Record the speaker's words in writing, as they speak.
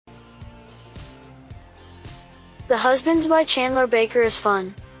The Husbands by Chandler Baker is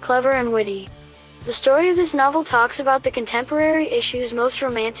fun, clever and witty. The story of this novel talks about the contemporary issues most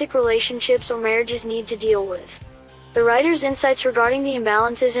romantic relationships or marriages need to deal with. The writer's insights regarding the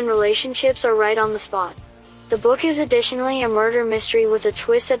imbalances in relationships are right on the spot. The book is additionally a murder mystery with a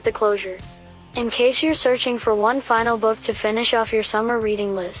twist at the closure. In case you're searching for one final book to finish off your summer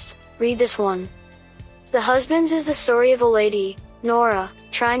reading list, read this one. The Husbands is the story of a lady, Nora,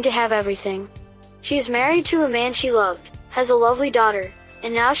 trying to have everything. She is married to a man she loved, has a lovely daughter,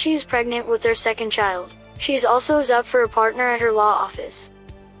 and now she is pregnant with their second child. She is also up for a partner at her law office.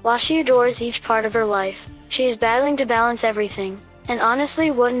 While she adores each part of her life, she is battling to balance everything, and honestly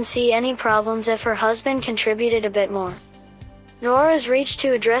wouldn't see any problems if her husband contributed a bit more. Nora is reached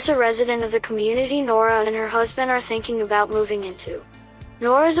to address a resident of the community Nora and her husband are thinking about moving into.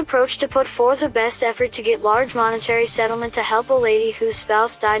 Nora's approach to put forth her best effort to get large monetary settlement to help a lady whose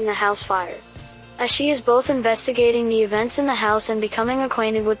spouse died in a house fire. As she is both investigating the events in the house and becoming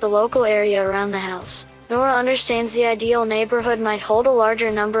acquainted with the local area around the house, Nora understands the ideal neighborhood might hold a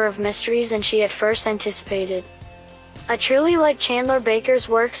larger number of mysteries than she at first anticipated. I truly like Chandler Baker's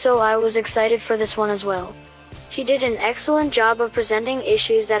work, so I was excited for this one as well. She did an excellent job of presenting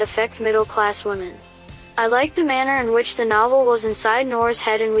issues that affect middle-class women. I liked the manner in which the novel was inside Nora's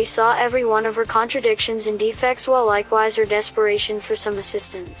head and we saw every one of her contradictions and defects while likewise her desperation for some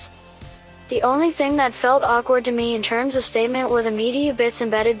assistance. The only thing that felt awkward to me in terms of statement were the media bits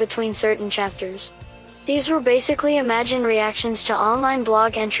embedded between certain chapters. These were basically imagined reactions to online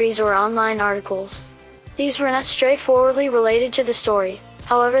blog entries or online articles. These were not straightforwardly related to the story,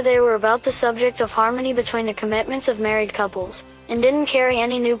 however they were about the subject of harmony between the commitments of married couples, and didn't carry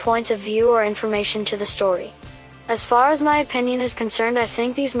any new points of view or information to the story. As far as my opinion is concerned, I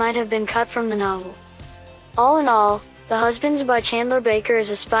think these might have been cut from the novel. All in all, The Husbands by Chandler Baker is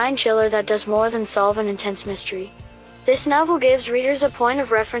a spine chiller that does more than solve an intense mystery. This novel gives readers a point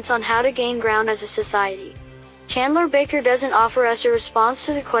of reference on how to gain ground as a society. Chandler Baker doesn't offer us a response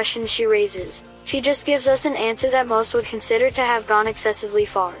to the questions she raises, she just gives us an answer that most would consider to have gone excessively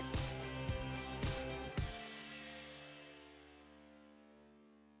far.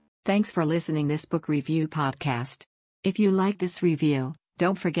 Thanks for listening this book review podcast. If you like this review,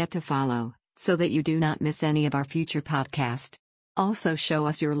 don't forget to follow, so that you do not miss any of our future podcast. Also show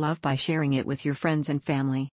us your love by sharing it with your friends and family.